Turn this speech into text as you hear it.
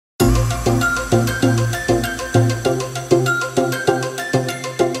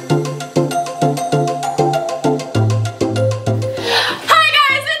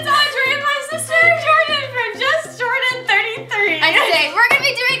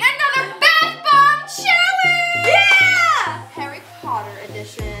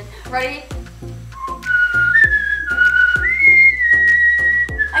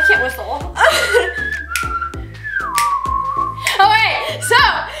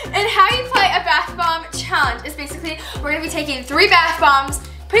crazy. We're gonna be taking 3 bath bombs,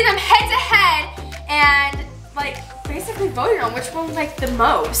 putting them head to head, and like basically voting on which one we like the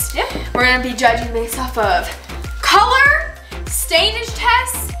most. Yep. We're gonna be judging based off of color, stainage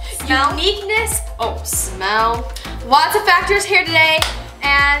test, uniqueness, smell. Lots of factors here today.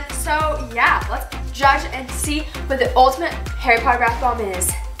 And so yeah, let's judge and see what the ultimate Harry Potter bath bomb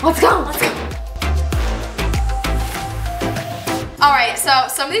is. Let's go, let's go. Alright, so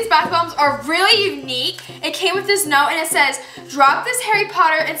some of these bath bombs are really unique. It came with this note and it says, drop this Harry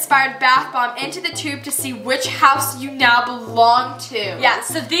Potter inspired bath bomb into the tube to see which house you now belong to. Yeah,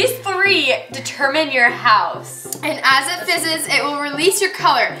 so these 3 determine your house. And as it fizzes, it will release your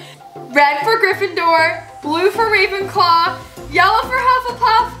color. Red for Gryffindor, blue for Ravenclaw, yellow for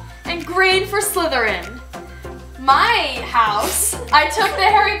Hufflepuff, and green for Slytherin. My house, I took the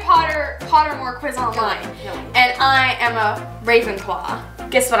Harry Potter Pottermore quiz online, and I am a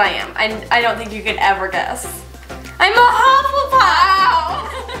Ravenclaw. Guess what I am? I don't think you could ever guess. I'm a Hufflepuff! Wow!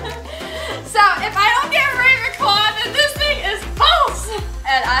 So if I don't get Ravenclaw, then this thing is false!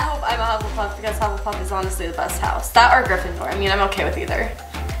 And I hope I'm a Hufflepuff because Hufflepuff is honestly the best house. That or Gryffindor. I mean, I'm okay with either.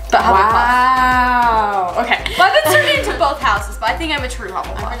 But Hufflepuff. Wow. Okay. Well, I've been turning into both houses, but I think I'm a true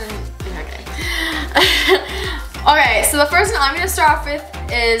Hufflepuff. Okay. Okay, so the first one I'm gonna start off with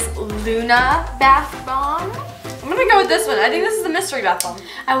is Luna bath bomb. I'm gonna go with this one. I think this is the mystery bath bomb.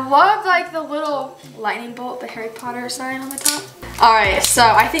 I love like the little lightning bolt, the Harry Potter sign on the top. All right, so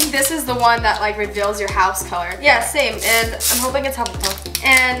I think this is the one that like reveals your house color. Yeah, same. And I'm hoping it's Hufflepuff.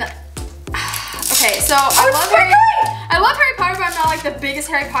 And okay, so I love Harry Potter, but I'm not like the biggest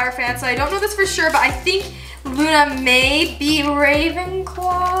Harry Potter fan, so I don't know this for sure. But I think Luna may be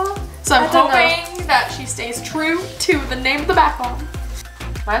Ravenclaw. So I'm hoping that she stays true to the name of the bath bomb.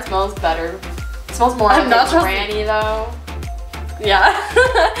 Mine smells better. It smells more like a granny though. Yeah.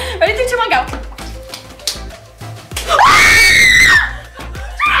 Ready, 3, 2, 1, go.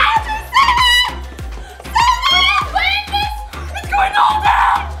 What's going on now?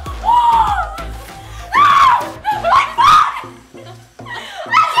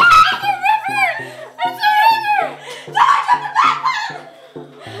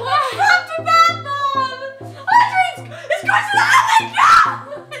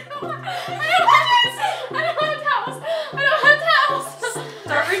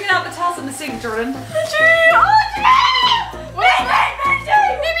 Jordan. Audrey! Wait!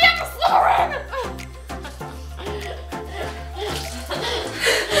 Maybe I'm a Slytherin!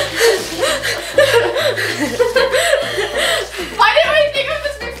 Why didn't we think of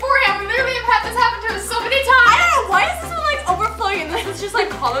this beforehand? We literally have had this happen to us so many times. I don't know, why is this one like overflowing and it's just like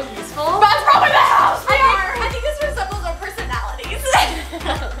common useful? That's probably the house we are. I think this resembles our personalities.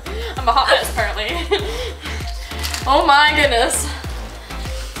 I'm a hot mess apparently. Oh my goodness.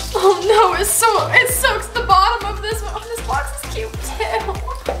 Oh no, it soaks the bottom of this one. Oh, this box is cute too.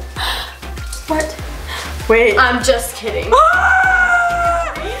 What? Wait. I'm just kidding.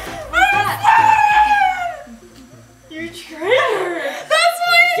 You traitor. That's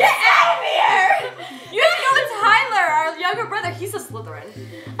why you get out of here. You have to go with Tyler, our younger brother. He's a Slytherin.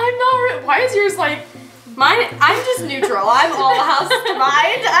 I'm not really. Why is yours like mine? I'm just neutral. I'm all houses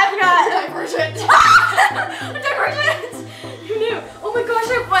combined. I've got divergent. Divergent. You knew. Oh my gosh,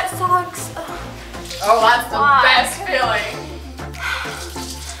 I have wet socks. Oh, that's the best feeling.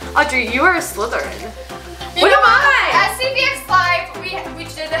 Audrey, you are a Slytherin. What am I? At CVX Live, we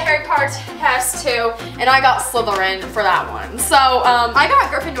did the Harry Potter test too, and I got Slytherin for that one. So, I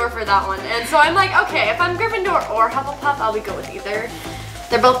got Gryffindor for that one, and so I'm like, okay, if I'm Gryffindor or Hufflepuff, I'll go with either.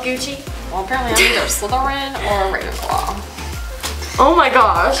 They're both Gucci. Well, apparently I'm either Slytherin or Ravenclaw. Oh my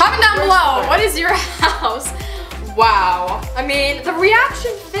gosh. Comment down below, what is your house? Wow. I mean, the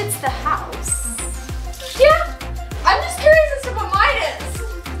reaction fits the house. Yeah. I'm just curious as to what mine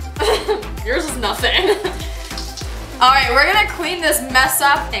is. Yours is nothing. Alright, we're gonna clean this mess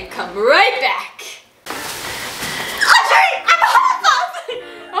up and come right back. Audrey, I'm a Hufflepuff!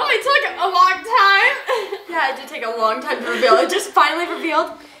 Only took a long time. Yeah, it did take a long time to reveal. It just finally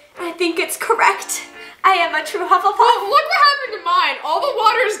revealed. I think it's correct. I am a true Hufflepuff. Oh, look what happened to mine. All the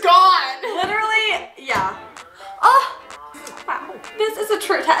water's gone. Literally, yeah. Oh, wow. This is a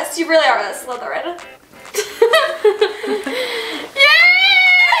true test. You really are a Slytherin. Yay!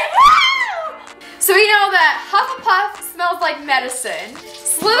 Woo! So we know that Hufflepuff smells like medicine,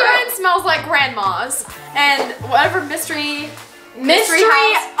 Slytherin smells like grandma's, and whatever mystery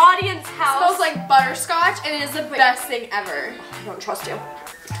house audience house smells like butterscotch, and it is the best thing ever. I don't trust you.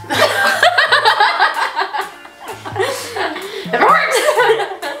 It works!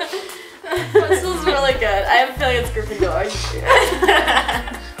 This smells really good. I have a feeling it's Gryffindor.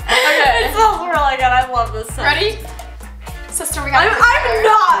 Okay. It smells really good. I love this scent. Ready?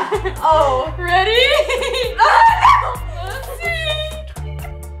 Uh-oh. Ready? Let's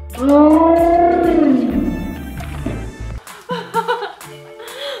see.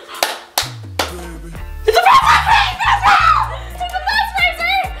 It's a fast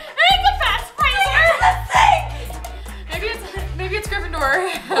racer! It's a fast racer! Maybe it's Gryffindor.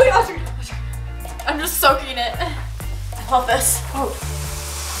 Wait, Audrey. I'm just soaking it. I love this. Oh.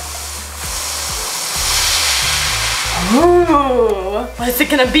 Ooh, what is it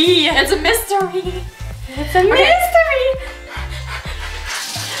gonna be? It's a mystery. It's a mystery.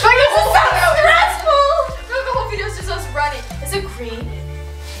 Oh, this is so stressful. No, the whole video is just us running. Is it green?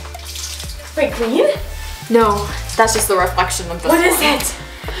 Wait, green? No, that's just the reflection of the What is it?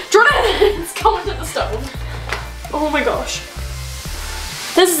 Jordan, it's going to the stove. Oh my gosh.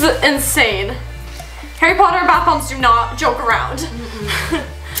 This is insane. Harry Potter bath bombs do not joke around.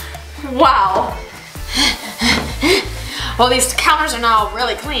 Wow. Well, these counters are now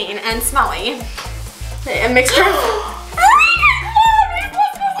really clean and smelly. A mixture of...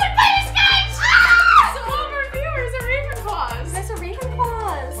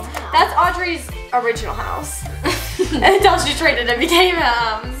 That's Audrey's original house. Until she traded and became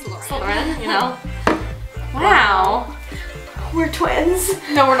Slytherin, you know. Wow. We're twins.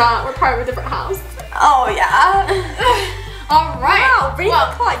 No, we're not. We're part of a different house. Oh, yeah. All right. Wow,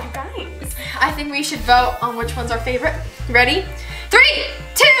 Ravenclaw, you guys. I think we should vote on which one's our favorite. Ready? 3,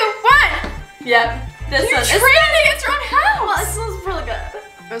 2, 1. Yep. This You're one. trading against your own house. Well, it smells really good.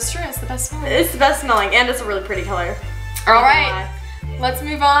 That's true. It's the best smelling. It's the best smelling, and it's a really pretty color. All right. Let's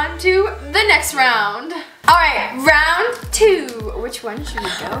move on to the next round. All right, round 2. Which one should we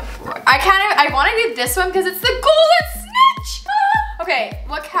go for? I want to do this one because it's the golden snitch. Okay,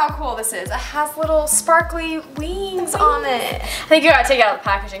 look how cool this is. It has little sparkly wings on it. I think you gotta take it out of the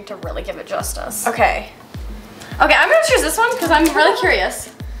packaging to really give it justice. Okay. Okay, I'm gonna choose this one because I'm really curious.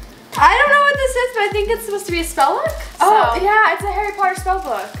 I don't know what this is, but I think it's supposed to be a spell book. Oh, So- yeah, it's a Harry Potter spell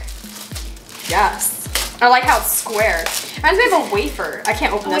book. Yes. I like how it's square. Reminds me of a wafer. I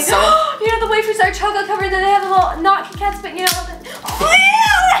can't open this, so. You know the wafers are chocolate covered, then they have the little not Kit Kats, but you know the...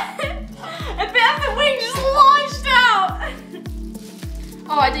 And bam, the wing just launched out.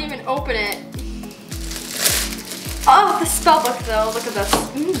 Oh, I didn't even open it. Oh, the spell book though. Look at this.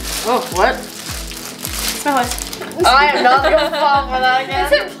 Oh, what? Smell it. I am not gonna fall for that again.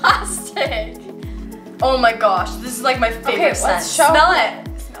 Is it plastic? Oh my gosh, this is like my favorite Okay, scent. let's show Smell it.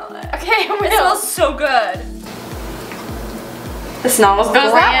 it. Smell it. Okay, It smells so good. The smells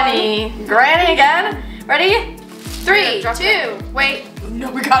Goes Granny. Granny again. Ready? 3, Drop 2, wait. No,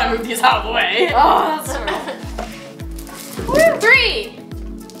 we gotta move these out of the way. Oh, that's right. 3,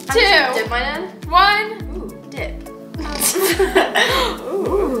 2, Dip mine in? 1. Ooh, dip.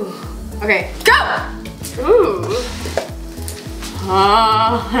 Ooh. Okay, go! Ooh.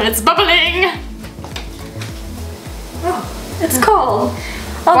 It's bubbling. Oh, it's cold.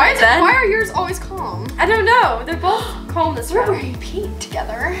 Oh, Why are yours always calm? I don't know. They're both calm this We're round. wearing pink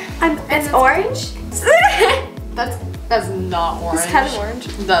together. It's orange? That's not orange. It's kind of orange.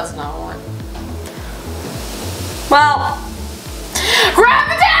 That's not orange. Well,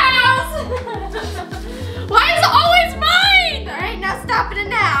 Gravitas! Why is it always mine? there ain't no stopping it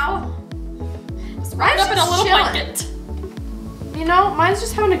now. Mine's up in a just little chilling. blanket. You know, mine's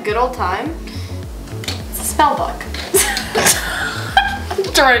just having a good old time. It's a spell book.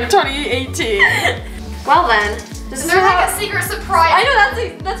 During 2018. Well then, this is there how like a secret surprise? I know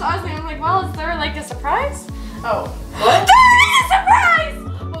that's what I was thinking. I'm like, well, is there like a surprise? Oh. What? There is a surprise!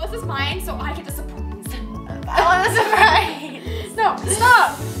 Well, this is mine, so I get the surprise. I want a surprise. No,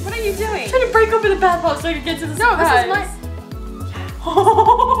 stop. What are you doing? I'm trying to break open the bath bomb so I can get to the No, surprise. this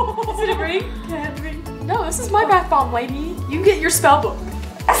is Is it a ring? Can I have the ring? No, this is my bath bomb, lady. You get your spell book.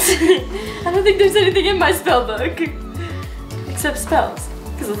 I don't think there's anything in my spell book. Except spells.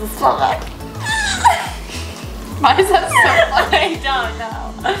 Because it's a spell book. Why is that so funny? I don't know.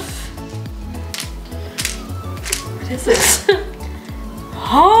 What is this?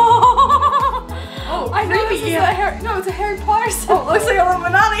 Oh, I know this is a Harry. No, it's a Harry Potter symbol. Oh, it looks like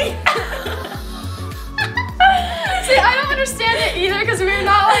Illuminati. See, I don't understand it either because we're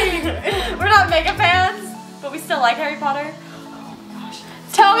not mega fans, but we still like Harry Potter.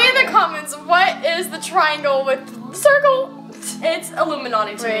 Tell me in the comments, what is the triangle with the circle? It's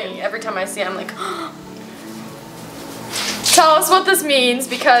Illuminati to me. Every time I see it, I'm like, Tell us what this means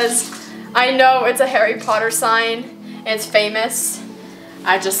because I know it's a Harry Potter sign and it's famous.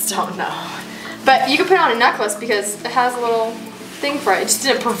 I just don't know. But you can put it on a necklace because it has a little thing for it. It just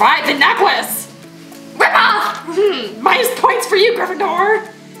didn't provide the necklace. Rip off! Minus points for you, Gryffindor.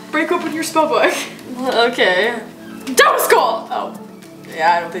 Break open your spell book. okay. Dome Skull! Oh.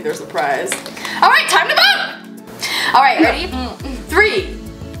 Yeah, I don't think they're surprised. All right, time to vote. All right, ready? 3,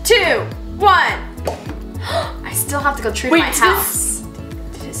 2, 1. I still have to go true to my house.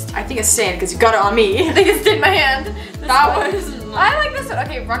 I think it's staying because you got it on me. I think it's in my hand. That one. I like this one.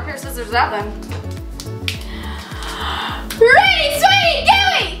 Okay, rock, paper, scissors, that then. Ready, sweet,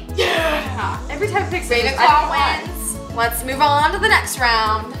 gooey! Yeah! Every time I pick scissors, I wins. Let's move on to the next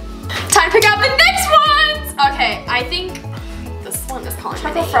round. Time to pick out the next ones! Okay, I think this one is calling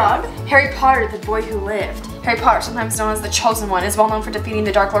my name. Frog? Harry Potter, the boy who lived. Harry Potter, sometimes known as the Chosen One, is well known for defeating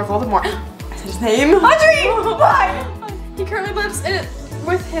the Dark Lord Voldemort. I said his name. Audrey! Why? He currently lives in it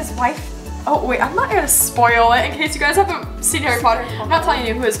with his wife. Oh wait, I'm not gonna spoil it in case you guys haven't seen Harry Potter. I'm not telling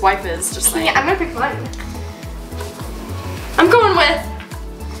you who his wife is, just saying. Yeah, I'm gonna pick mine. I'm going with,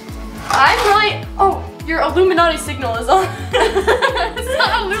 oh, your Illuminati signal is on. It's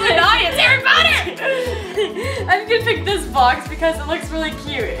not Illuminati, it's Harry Potter! I'm gonna pick this box because it looks really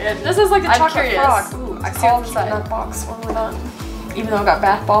cute. And this is like a chocolate frog. Ooh, I see what's inside that box when we're done. Even though it got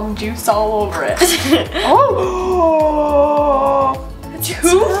bath bomb juice all over it. Oh! 2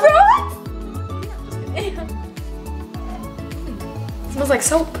 frogs? Smells like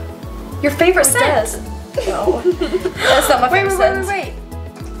soap. Your favorite scent? No. That's not my favorite scent. Wait.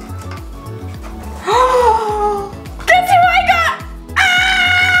 Guess who I got?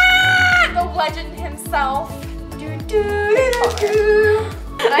 Ah! The legend himself.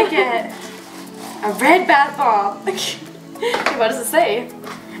 And I get a red bath bomb. What does it say?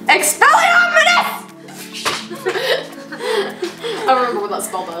 Expelliarmus! I don't remember what that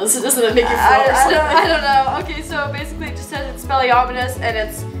spell does. Doesn't it make you float or something? I don't know. Okay, so basically it just says Expelliarmus and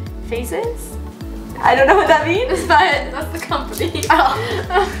it's faces. I don't know what that means, but that's the company. Oh.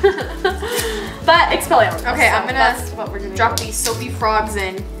 But Expelliarmus. Okay, so I'm gonna that's what we're gonna drop these soapy frogs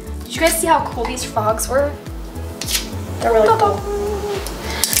in. Did you guys see how cool these frogs were? They're really cool.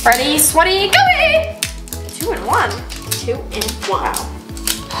 Ready, sweaty, go! 2 in 1. 2 in 1. Wow.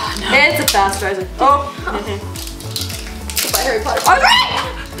 Oh, no. It's a fast riser. Oh. By Harry Potter. Audrey!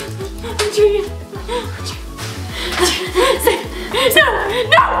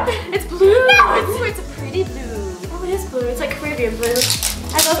 No! It's blue! No! It's a pretty blue. Oh, it is blue. It's like Caribbean blue.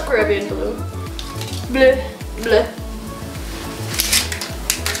 I love Caribbean blue. Blue. Blue.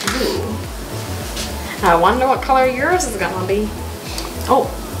 Ooh. I wonder what color yours is gonna be. Oh.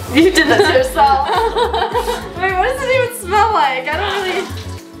 You did that to yourself. Wait, what does it even smell like? I don't really...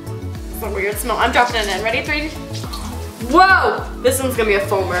 It's a weird smell. I'm dropping it in. Ready? 3. Whoa! This one's gonna be a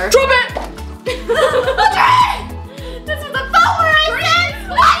foamer. Drop it! Okay! This is a foamer, I said!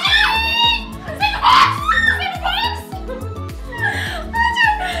 What? It's in the box! It's in the box!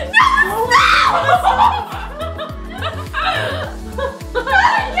 No!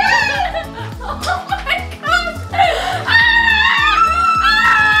 Oh my god!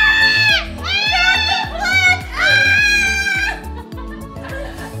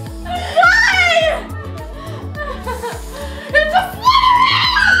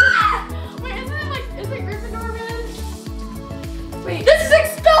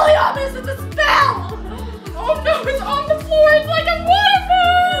 It's a spell! Oh no, it's on the floor! It's like a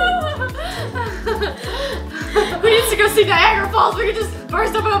waterfall! We need to go see Niagara Falls. We can just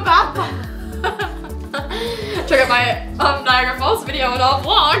burst up in a bathtub. Check out my Niagara Falls video and all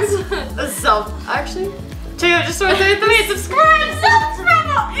vlogs. Actually, check out just sort of 3 subscribe!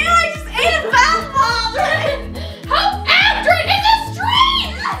 Subscribe! Ew, I just ate a bath bomb! Help Audrey in the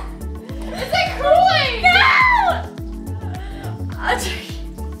street! It's like cooling! No!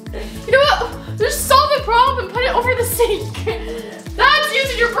 You know what? Just solve the problem and put it over the sink. That's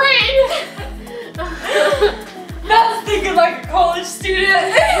using your brain. That's thinking like a college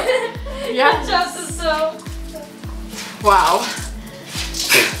student. Yeah. Just so. Wow.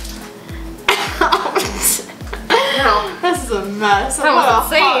 No, this is a mess. That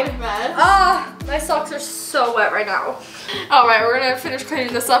was insane. My socks are so wet right now. All right, we're gonna finish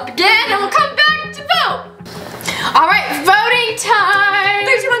cleaning this up again, and we'll come back to vote. All right, voting time.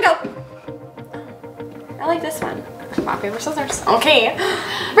 3, 2, 1, go. I like this one. Rock, paper, scissors. Okay.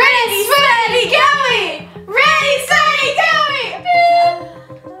 Ready, steady, go! Ready, steady, go!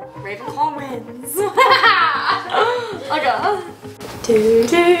 Ravenclaw wins. Okay.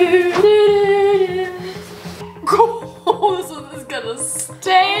 Oh, this one is gonna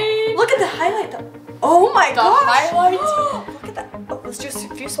stay. Look at the highlight though. Oh my god. The highlight. Look at that. Oh, let's do a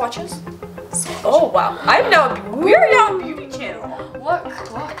few swatches. Oh wow. We're now a beauty channel. What?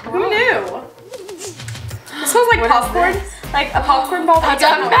 Who knew? It smells like popcorn. Like a popcorn ball. That's a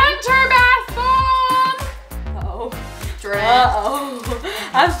mentor bath bomb. Uh-oh. Uh-oh.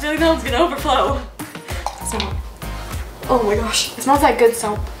 I have a feeling that one's gonna overflow. Oh my gosh, it smells like good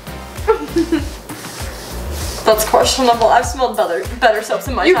soap. That's questionable. I've smelled better soaps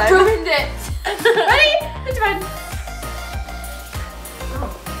in my time. You ruined it. Ready? It's fine.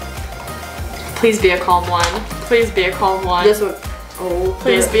 Please be a calm one. Please be a calm one. This one. Oh.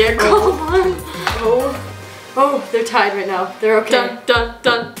 Please be a calm one. Oh. Oh, they're tied right now. They're okay. Dun dun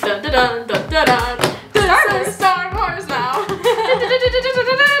dun dun dun dun dun dun dun. This is Star Wars now.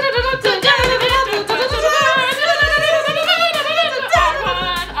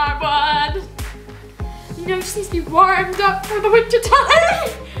 You know, it just needs to be warmed up for the winter time.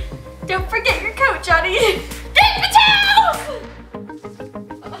 Don't forget your coat, Johnny. Get the towels!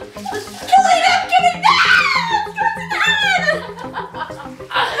 Killing them!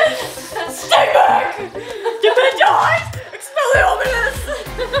 Stay back! Get the doors! Expelliarmus!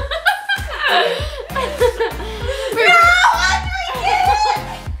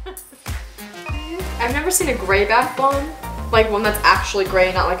 I've never seen a gray bath bomb. Like one that's actually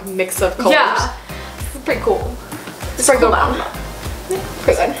gray, not like a mix of colors. Yeah. It's pretty cool. It's pretty cool. Yeah,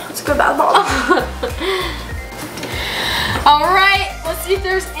 pretty good. It's a good bath bomb. Alright, let's see if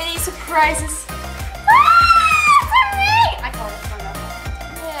there's any surprises. I call it a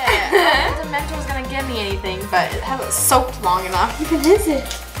bath bomb. Yeah. The Dementor's gonna give me anything, but it hasn't soaked long enough. Even is it?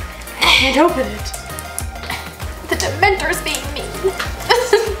 I can't open it. The Dementor's being mean.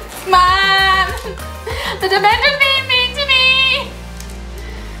 Mom! The Dementor's being mean to me!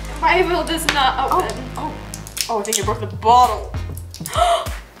 Why will this not open? Oh, I think I broke the bottle.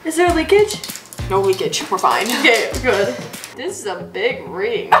 Is there a leakage? No leakage, we're fine. Okay, good. This is a big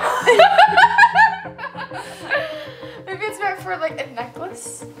ring. Maybe it's meant for like a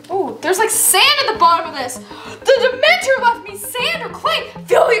necklace? Oh, there's like sand at the bottom of this. The Dementor left me sand or clay.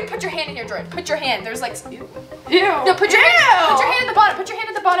 Feel it. Put your hand in here, Jordan. Put your hand. There's like, ew. Ew. No, put your hand. Put your hand at the bottom. Put your hand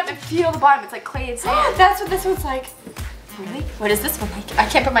at the bottom and feel the bottom. It's like clay and sand. That's what this one's like. Really? What is this one like? I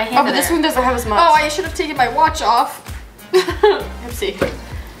can't put my hand Oh, in but this there. one doesn't have as much. Oh, I should have taken my watch off. Oopsie.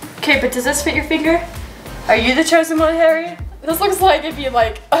 Okay, but does this fit your finger? Are you the chosen one, Harry? This looks like it'd be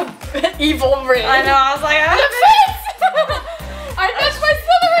like an evil ring. I know, I was like, It fits! I missed my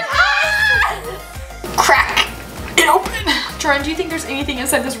Slytherin eyes! Crack! It open! Jordan, do you think there's anything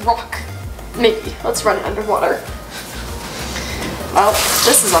inside this rock? Maybe. Let's run it underwater. Well,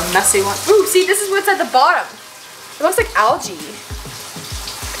 this is a messy one. Ooh, see, this is what's at the bottom. It looks like algae.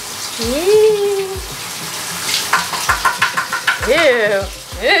 Ew.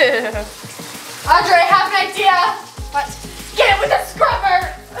 Ew. Audrey, I have an idea. What? Get it with a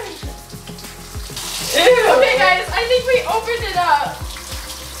scrubber. Ew. Okay, guys, I think we opened it up.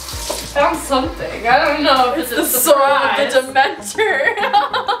 Found something. I don't know if it's the soul of the Dementor.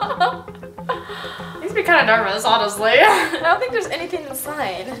 It needs to be kind of dark about this, honestly. I don't think there's anything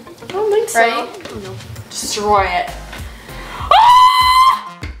inside. I don't think so. Right? Oh, no. Destroy it.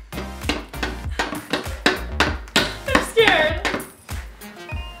 I'm scared.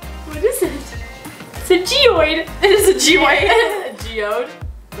 What is it? It's a geoid. It is a geoid. A geode.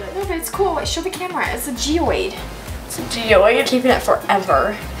 No, but it's cool. Wait, show the camera. It's a geoid. It's a geoid. Keeping it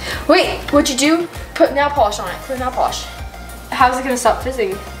forever. Wait, what'd you do? Put nail polish on it. Clear nail polish. How's it gonna stop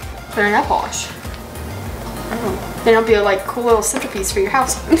fizzing? Clear nail polish. Oh. Then it'll be a like cool little centerpiece for your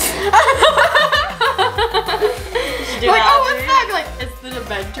house. Like, oh, what's that? Be like, it's the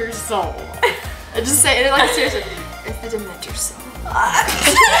Dementor's soul. And just say it like seriously. It's the Dementor's soul. I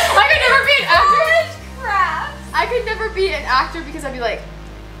could never be an actor. Crap. I could never be an actor because I'd be like,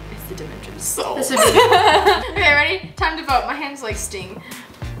 It's the Dementor's soul. this would be okay, ready? Time to vote. My hands like sting.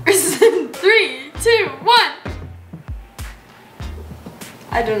 3, 2, 1.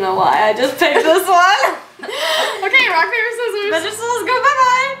 I don't know why. I just picked this one. Okay, rock, paper, scissors. Dementor's soul, go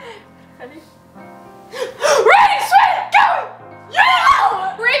bye-bye. Ready? Ready, sweet, go!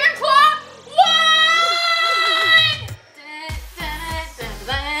 Yeah! Ravenclaw, 1!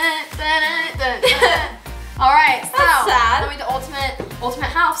 Alright, so That's sad. that'll be the ultimate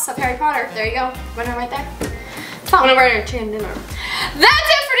house of Harry Potter. There you go. Winner right there. One of our chicken dinner. That's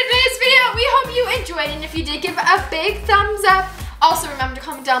it for today's video. We hope you enjoyed, and if you did, give it a big thumbs up. Also, remember to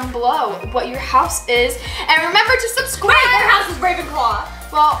comment down below what your house is, and remember to subscribe. Wait, your house is Ravenclaw.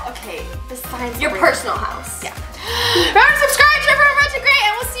 Well, okay, besides Your the personal house. Yeah. Remember to subscribe